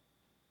play?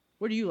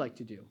 What do you like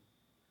to do?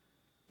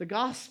 The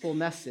gospel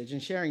message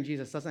and sharing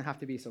Jesus doesn't have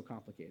to be so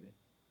complicated.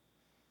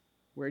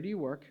 Where do you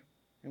work,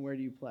 and where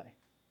do you play?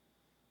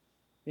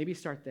 Maybe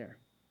start there.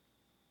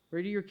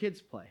 Where do your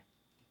kids play?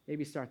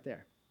 Maybe start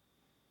there.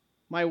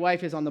 My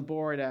wife is on the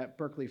board at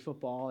Berkeley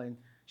football, and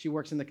she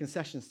works in the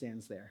concession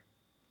stands there.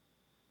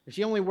 If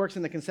she only works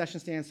in the concession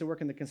stands to work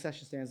in the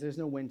concession stands, there's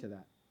no win to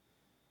that.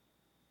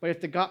 But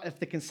if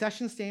the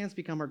concession stands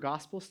become her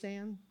gospel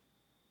stand,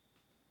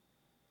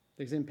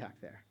 there's impact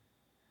there.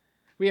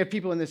 We have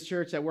people in this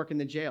church that work in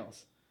the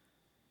jails.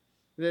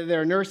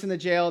 They're a nurse in the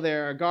jail.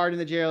 They're a guard in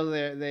the jail.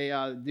 They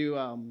do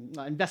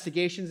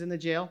investigations in the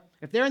jail.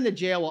 If they're in the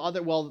jail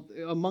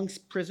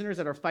amongst prisoners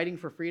that are fighting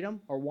for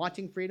freedom or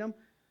wanting freedom,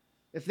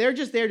 if they're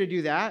just there to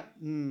do that,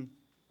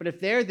 but if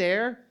they're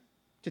there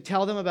to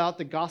tell them about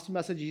the gospel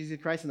message of Jesus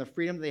Christ and the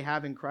freedom that they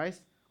have in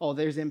Christ,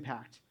 there's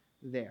impact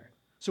there.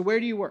 So where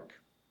do you work?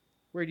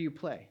 Where do you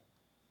play?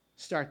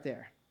 Start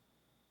there.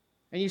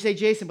 And you say,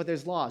 Jason, but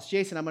there's laws.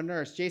 Jason, I'm a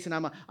nurse. Jason,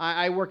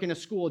 I work in a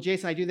school.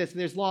 Jason, I do this.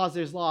 There's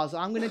laws.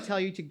 I'm going to tell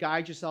you to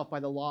guide yourself by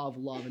the law of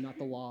love and not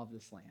the law of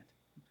this land.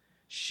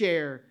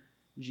 Share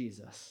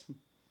Jesus.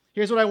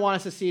 Here's what I want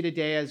us to see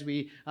today as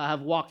we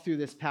have walked through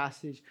this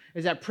passage,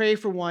 is that pray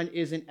for one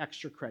isn't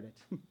extra credit.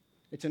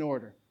 It's an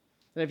order.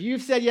 That if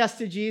you've said yes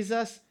to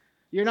Jesus,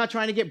 you're not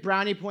trying to get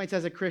brownie points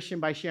as a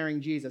Christian by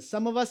sharing Jesus.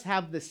 Some of us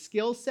have the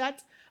skill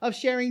set of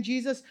sharing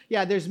Jesus.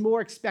 Yeah, there's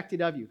more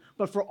expected of you.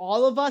 But for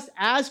all of us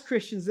as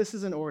Christians, this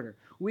is an order.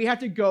 We have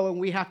to go and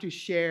we have to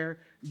share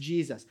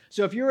Jesus.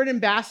 So if you're an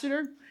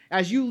ambassador,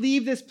 as you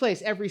leave this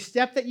place, every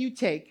step that you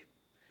take,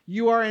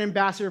 you are an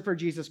ambassador for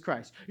Jesus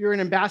Christ. You're an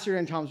ambassador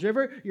in Toms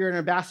River. You're an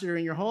ambassador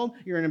in your home.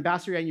 You're an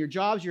ambassador in your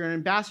jobs. You're an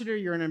ambassador.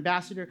 You're an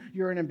ambassador.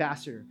 You're an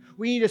ambassador.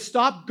 We need to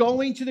stop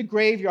going to the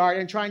graveyard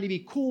and trying to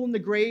be cool in the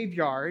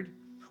graveyard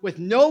with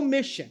no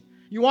mission.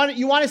 You want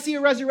to see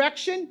a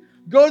resurrection?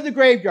 Go to the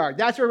graveyard.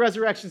 That's where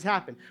resurrections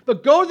happen.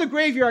 But go to the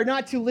graveyard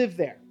not to live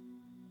there.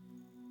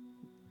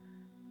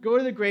 Go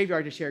to the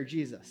graveyard to share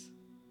Jesus.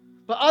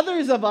 But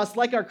others of us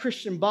like our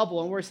Christian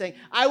bubble, and we're saying,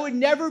 I would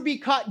never be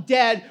caught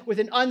dead with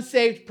an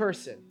unsaved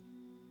person.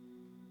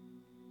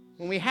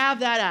 When we have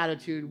that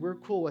attitude, we're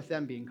cool with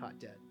them being caught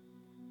dead.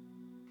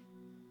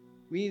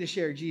 We need to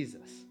share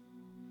Jesus.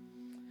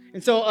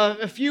 And so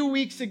a few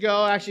weeks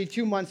ago, actually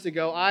 2 months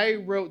ago, I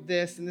wrote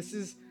this, and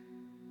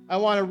I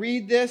want to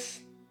read this,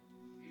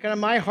 kind of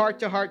my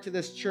heart-to-heart to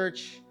this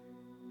church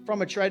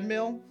from a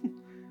treadmill.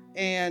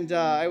 And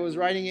I was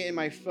writing it in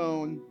my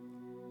phone,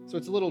 so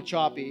it's a little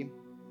choppy.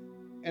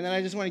 And then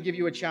I just want to give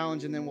you a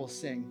challenge, and then we'll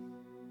sing.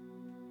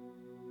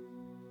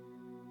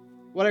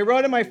 What I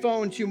wrote in my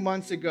phone 2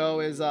 months ago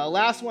is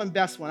last one,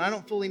 best one. I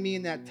don't fully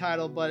mean that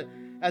title, but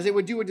as it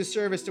would do a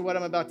disservice to what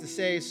I'm about to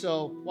say,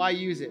 so why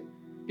use it?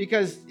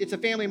 Because it's a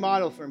family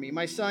model for me.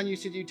 My son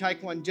used to do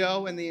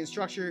Taekwondo, and the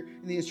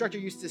instructor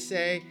used to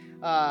say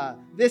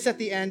this at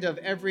the end of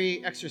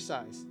every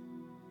exercise.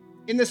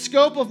 In the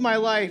scope of my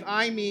life,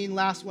 I mean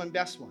last one,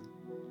 best one.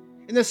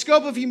 In the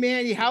scope of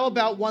humanity, how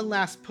about one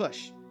last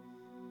push?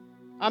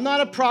 I'm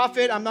not a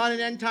prophet. I'm not an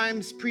end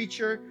times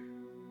preacher.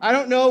 I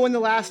don't know when the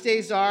last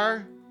days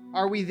are.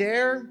 Are we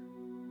there?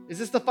 Is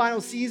this the final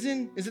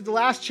season? Is it the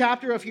last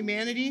chapter of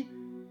humanity?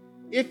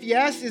 If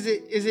yes, is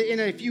it in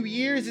a few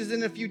years? Is it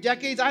in a few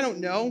decades? I don't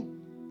know.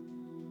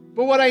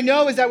 But what I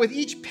know is that with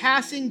each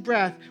passing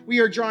breath, we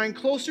are drawing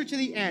closer to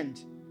the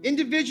end,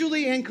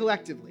 individually and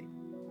collectively.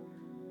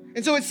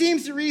 And so it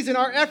seems to reason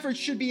our efforts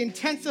should be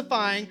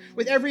intensifying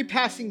with every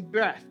passing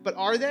breath. But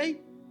are they?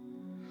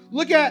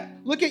 Look at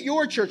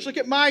your church. Look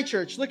at my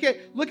church. Look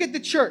at the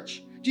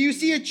church. Do you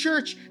see a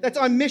church that's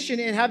on mission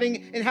and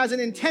has an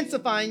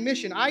intensifying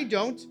mission? I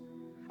don't.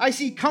 I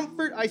see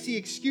comfort. I see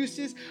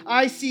excuses.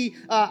 I see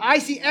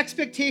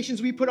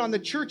expectations we put on the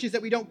churches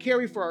that we don't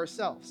carry for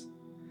ourselves.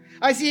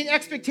 I see an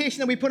expectation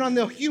that we put on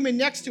the human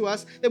next to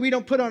us that we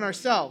don't put on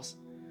ourselves.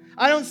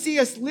 I don't see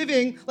us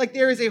living like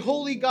there is a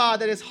holy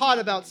God that is hot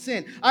about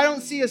sin. I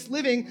don't see us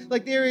living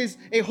like there is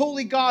a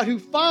holy God who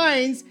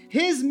finds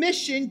his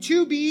mission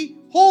to be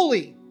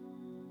holy.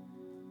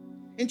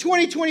 In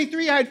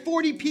 2023, I had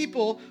 40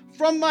 people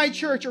from my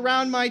church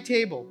around my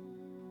table.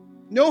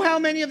 Know how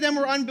many of them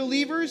were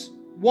unbelievers?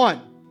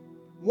 One.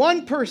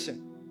 One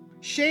person.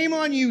 Shame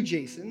on you,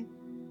 Jason.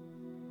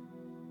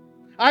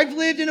 I've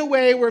lived in a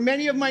way where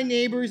many of my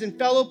neighbors and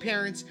fellow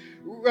parents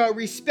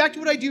respect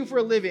what I do for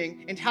a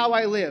living and how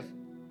I live.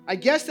 I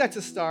guess that's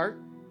a start,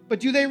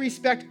 but do they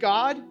respect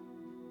God?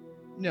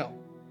 No.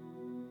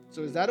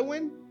 So is that a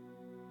win?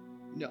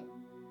 No.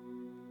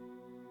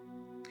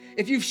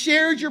 If you've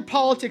shared your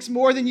politics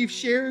more than you've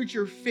shared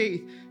your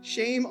faith,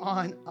 shame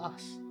on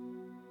us.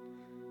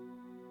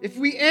 If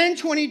we end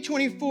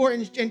 2024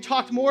 and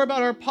talked more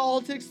about our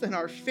politics than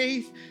our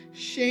faith,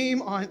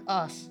 shame on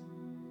us.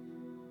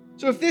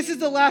 So if this is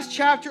the last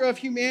chapter of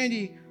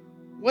humanity,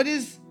 what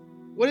is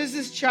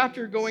this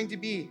chapter going to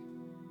be?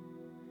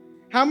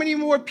 How many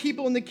more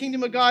people in the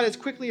kingdom of God as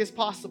quickly as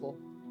possible?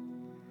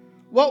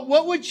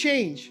 What would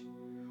change?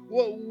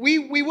 Well,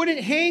 we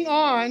wouldn't hang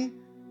on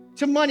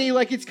to money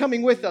like it's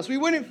coming with us. We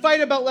wouldn't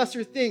fight about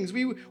lesser things.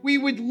 We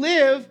would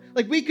live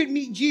like we could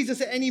meet Jesus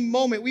at any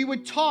moment. We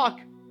would talk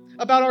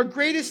about our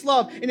greatest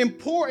love and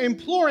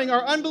imploring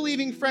our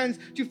unbelieving friends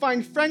to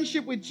find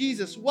friendship with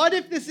Jesus. What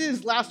if this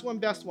is last one,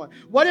 best one?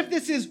 What if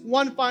this is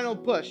one final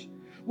push?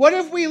 What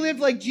if we lived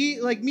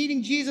like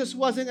meeting Jesus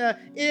wasn't a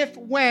if,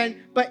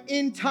 when, but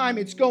in time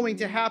it's going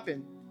to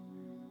happen?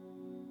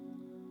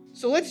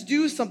 So let's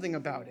do something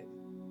about it.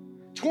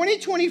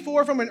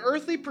 2024 from an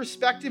earthly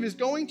perspective is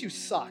going to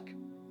suck.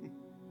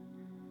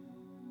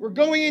 We're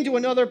going into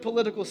another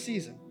political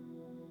season.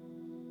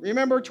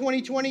 Remember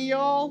 2020,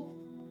 y'all?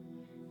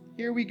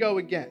 Here we go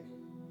again.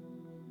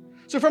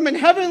 So from a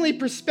heavenly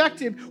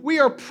perspective, we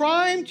are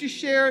primed to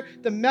share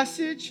the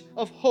message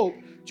of hope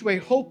to a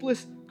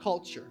hopeless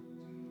culture.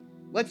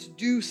 Let's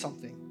do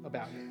something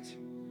about it.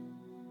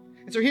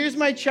 And so here's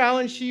my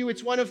challenge to you.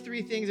 It's one of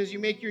three things as you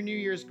make your New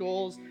Year's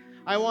goals.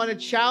 I want to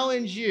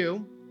challenge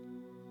you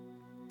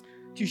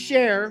to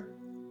share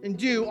and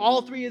do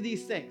all three of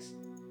these things.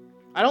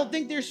 I don't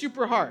think they're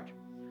super hard.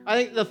 I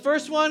think the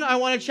first one, I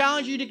want to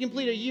challenge you to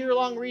complete a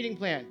year-long reading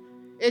plan.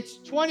 It's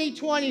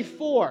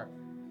 2024.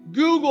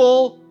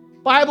 Google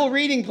Bible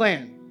reading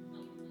plan.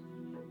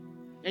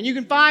 And you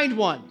can find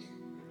one.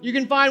 You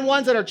can find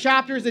ones that are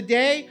chapters a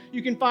day.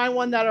 You can find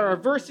one that are a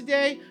verse a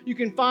day. You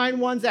can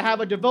find ones that have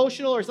a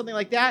devotional or something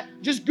like that.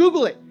 Just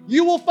Google it.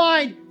 You will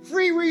find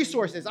free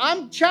resources.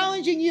 I'm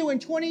challenging you in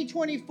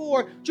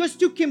 2024 just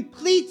to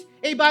complete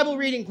a Bible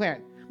reading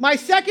plan. My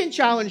second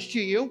challenge to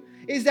you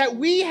is that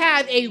we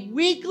have a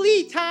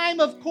weekly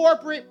time of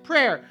corporate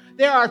prayer.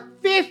 There are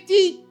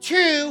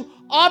 52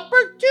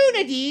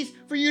 opportunities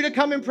for you to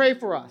come and pray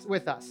for us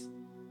with us.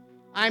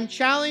 I'm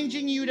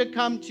challenging you to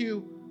come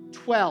to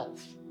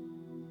 12.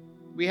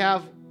 We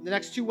have the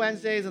next 2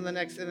 Wednesdays and then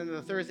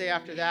the Thursday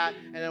after that,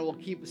 and then we'll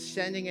keep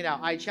sending it out.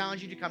 I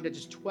challenge you to come to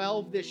just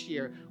 12 this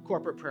year,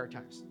 corporate prayer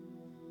times.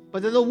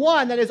 But they're the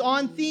one that is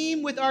on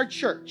theme with our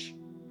church,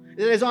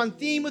 that is on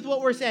theme with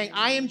what we're saying.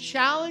 I am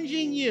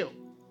challenging you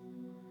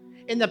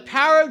in the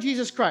power of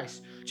Jesus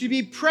Christ to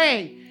be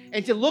praying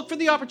and to look for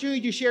the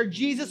opportunity to share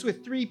Jesus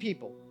with 3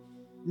 people.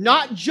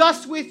 Not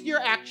just with your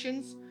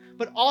actions,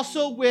 but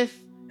also with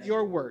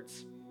your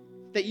words.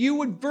 That you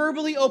would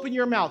verbally open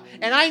your mouth.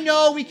 And I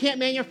know we can't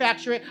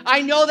manufacture it.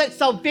 I know that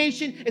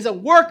salvation is a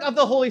work of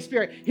the Holy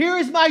Spirit. Here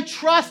is my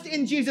trust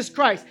in Jesus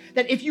Christ.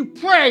 That if you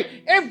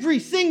pray every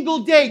single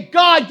day,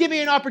 God, give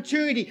me an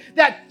opportunity.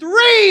 That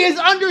 3 is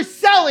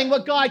underselling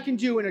what God can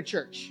do in a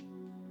church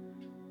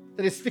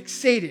that is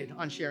fixated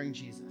on sharing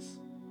Jesus.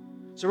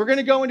 So we're going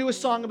to go into a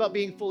song about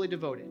being fully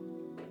devoted.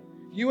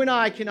 You and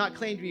I cannot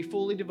claim to be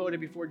fully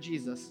devoted before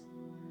Jesus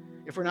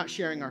if we're not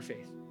sharing our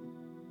faith.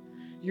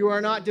 You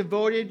are not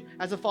devoted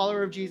as a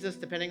follower of Jesus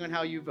depending on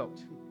how you vote.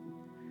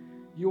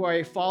 You are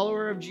a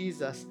follower of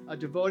Jesus, a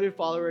devoted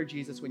follower of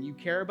Jesus when you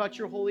care about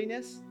your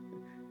holiness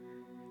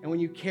and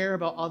when you care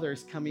about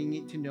others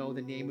coming to know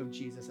the name of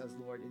Jesus as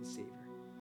Lord and Savior.